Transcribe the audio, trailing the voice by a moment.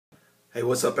Hey,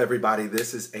 what's up, everybody?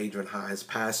 This is Adrian Hines,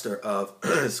 pastor of,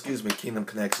 Kingdom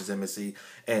Connections Embassy.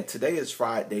 And today is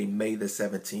Friday, May the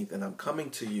 17th, and I'm coming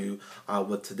to you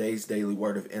with today's daily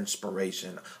word of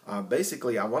inspiration.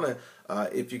 Basically, I want to,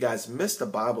 if you guys missed the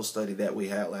Bible study that we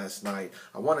had last night,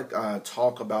 I want to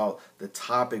talk about the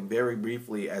topic very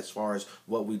briefly as far as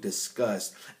what we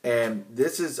discussed. And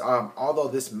this is, although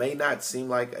this may not seem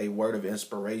like a word of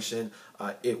inspiration,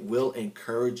 it will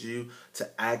encourage you to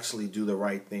actually do the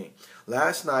right thing.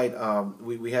 Last night,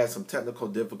 we had some technical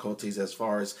difficulties as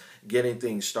far as getting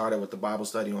things started with the Bible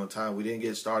study on time. We didn't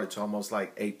get started till almost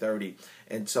like 8:30.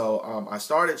 And so I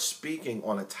started speaking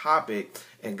on a topic,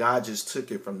 and God just took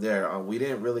it from there. We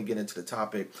didn't really get into the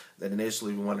topic that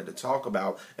initially we wanted to talk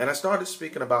about. And I started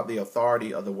speaking about the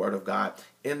authority of the Word of God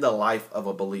in the life of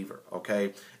a believer,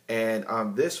 okay? And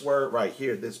this word right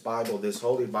here, this Bible, this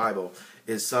Holy Bible,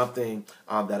 is something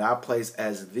that I place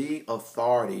as the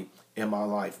authority in my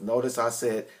life. Notice I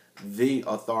said the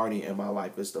authority in my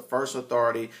life. It's the first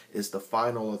authority. It's the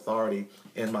final authority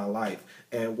in my life.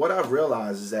 And what I've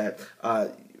realized is that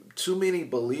too many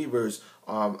believers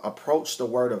approach the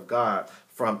Word of God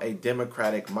from a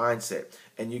democratic mindset.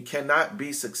 And you cannot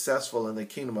be successful in the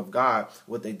kingdom of God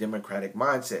with a democratic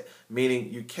mindset,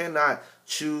 meaning you cannot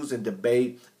choose and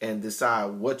debate and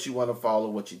decide what you want to follow,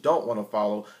 what you don't want to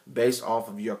follow, based off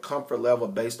of your comfort level,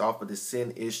 based off of the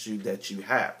sin issue that you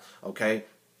have, okay?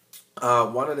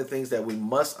 One of the things that we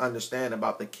must understand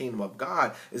about the kingdom of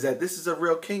God is that this is a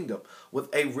real kingdom with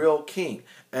a real king,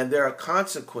 and there are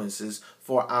consequences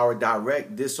for our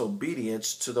direct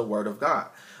disobedience to the word of God.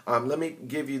 Let me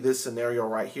give you this scenario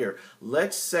right here.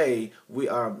 Let's say we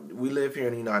live here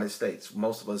in the United States.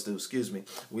 Most of us do, excuse me.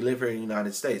 We live here in the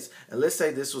United States. And let's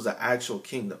say this was an actual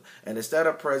kingdom. And instead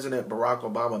of President Barack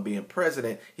Obama being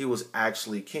president, he was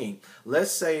actually king.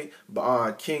 Let's say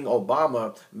King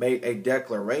Obama made a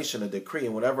declaration, a decree,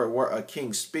 and whenever a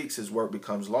king speaks, his word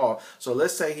becomes law. So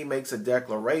let's say he makes a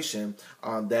declaration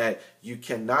that you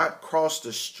cannot cross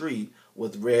the street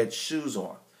with red shoes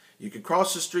on. You can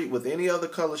cross the street with any other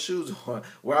color shoes on.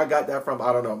 Where I got that from,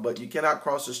 I don't know. But you cannot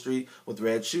cross the street with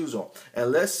red shoes on.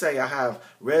 And let's say I have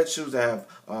red shoes, I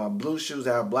have blue shoes,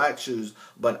 I have black shoes.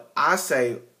 But I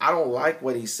say, I don't like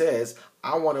what he says.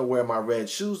 I want to wear my red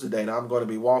shoes today, and I'm going to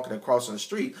be walking across the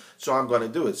street, so I'm going to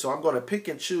do it. So I'm going to pick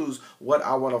and choose what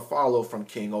I want to follow from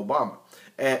King Obama.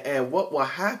 And what will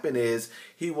happen is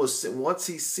once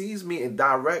he sees me in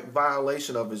direct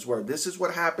violation of his word. This is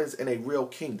what happens in a real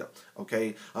kingdom.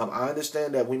 Okay, I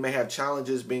understand that we may have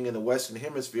challenges being in the Western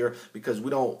Hemisphere because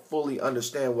we don't fully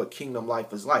understand what kingdom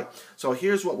life is like. So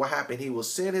here's what will happen. He will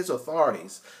send his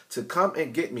authorities to come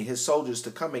and get me, his soldiers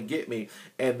to come and get me.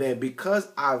 And then because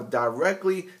I've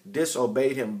directly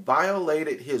disobeyed him,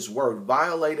 violated his word,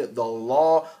 violated the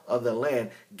law of the land,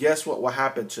 guess what will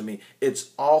happen to me? It's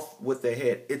off with the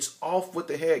head. It's off with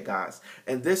the head, guys.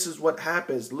 And this is what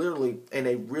happens literally in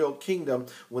a real kingdom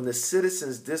when the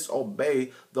citizens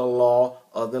disobey the law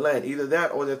of the land. Either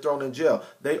that or they're thrown in jail.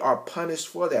 They are punished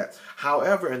for that.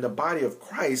 However, in the body of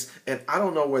Christ, and I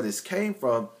don't know where this came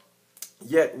from,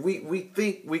 yet we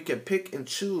think we can pick and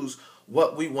choose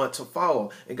what we want to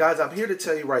follow. And guys, I'm here to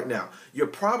tell you right now, you're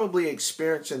probably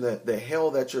experiencing the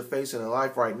hell that you're facing in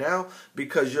life right now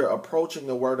because you're approaching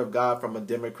the word of God from a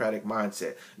democratic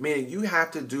mindset. Meaning you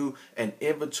have to do an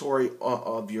inventory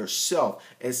of yourself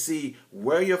and see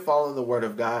where you're following the word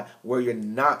of God, where you're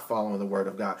not following the word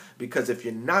of God. Because if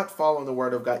you're not following the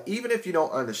word of God, even if you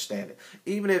don't understand it,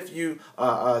 even if you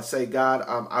say, God,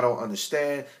 I don't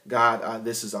understand, God,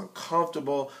 this is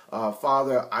uncomfortable,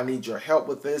 Father, I need your help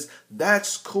with this,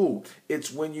 that's cool.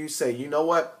 It's when you say, you know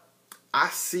what? I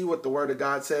see what the word of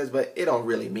God says, but it don't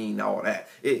really mean all that.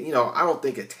 I don't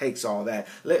think it takes all that.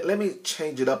 Let me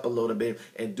change it up a little bit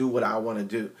and do what I want to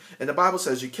do. And the Bible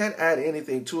says you can't add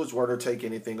anything to his word or take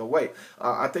anything away.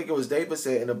 I think it was David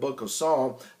said in the book of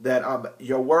Psalm that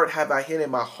your word have I hid in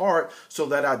my heart so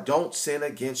that I don't sin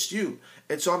against you.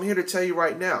 And so I'm here to tell you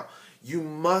right now, you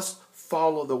must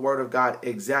follow the word of God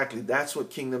exactly. That's what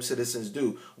kingdom citizens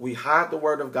do. We hide the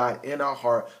word of God in our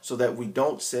heart so that we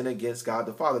don't sin against God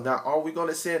the Father. Now, are we going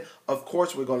to sin? Of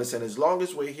course we're going to sin. As long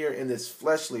as we're here in this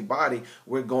fleshly body,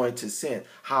 we're going to sin.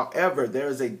 However, there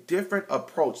is a different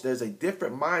approach. There's a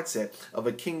different mindset of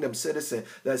a kingdom citizen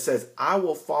that says, I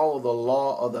will follow the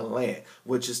law of the land,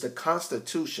 which is the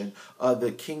constitution of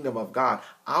the kingdom of God.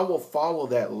 I will follow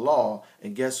that law,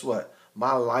 and guess what?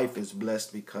 My life is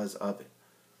blessed because of it.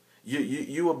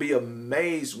 You will be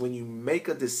amazed when you make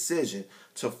a decision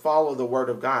to follow the word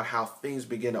of God, how things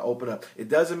begin to open up. It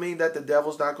doesn't mean that the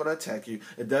devil's not going to attack you.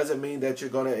 It doesn't mean that you're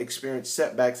going to experience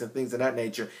setbacks and things of that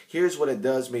nature. Here's what it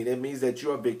does mean. It means that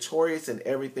you are victorious in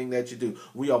everything that you do.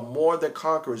 We are more than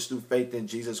conquerors through faith in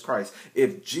Jesus Christ.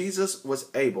 If Jesus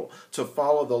was able to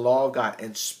follow the law of God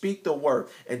and speak the word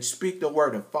and speak the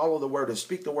word and follow the word and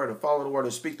speak the word and follow the word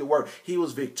and speak the word, he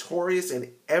was victorious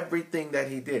in everything that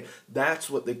he did. That's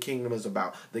what the kingdom is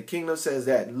about. The kingdom says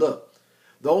that, look,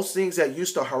 those things that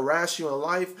used to harass you in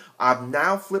life, I've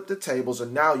now flipped the tables,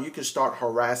 and now you can start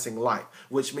harassing life,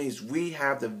 which means we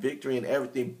have the victory in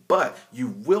everything, but you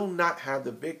will not have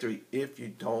the victory if you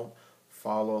don't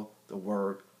follow the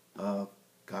word of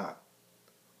God.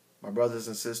 My brothers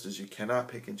and sisters, you cannot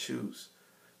pick and choose.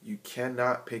 You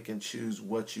cannot pick and choose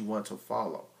what you want to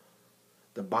follow.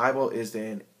 The Bible is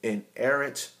the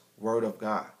inerrant word of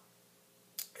God.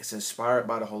 It's inspired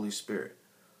by the Holy Spirit.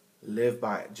 Live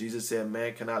by it. Jesus said,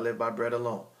 man cannot live by bread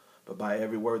alone, but by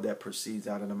every word that proceeds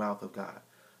out of the mouth of God.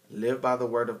 Live by the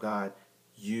word of God.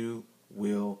 You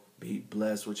will be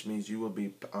blessed, which means you will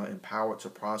be empowered to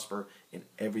prosper in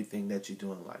everything that you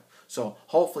do in life. So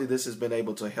hopefully this has been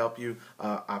able to help you.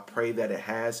 I pray that it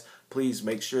has. Please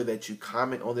make sure that you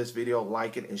comment on this video,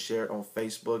 like it, and share it on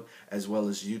Facebook as well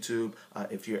as YouTube.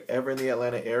 If you're ever in the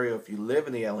Atlanta area, if you live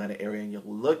in the Atlanta area and you're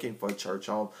looking for a church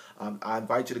home, I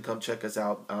invite you to come check us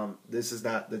out. This is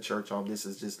not the church home. This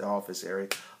is just the office area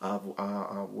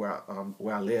where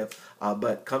I live.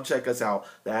 But come check us out.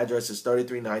 The address is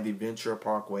 3390 Ventura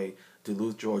Parkway,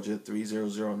 Duluth, Georgia,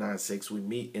 30096. We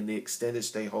meet in the Extended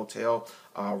Stay Hotel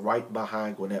right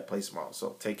behind Gwinnett Place Mall.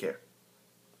 So take care.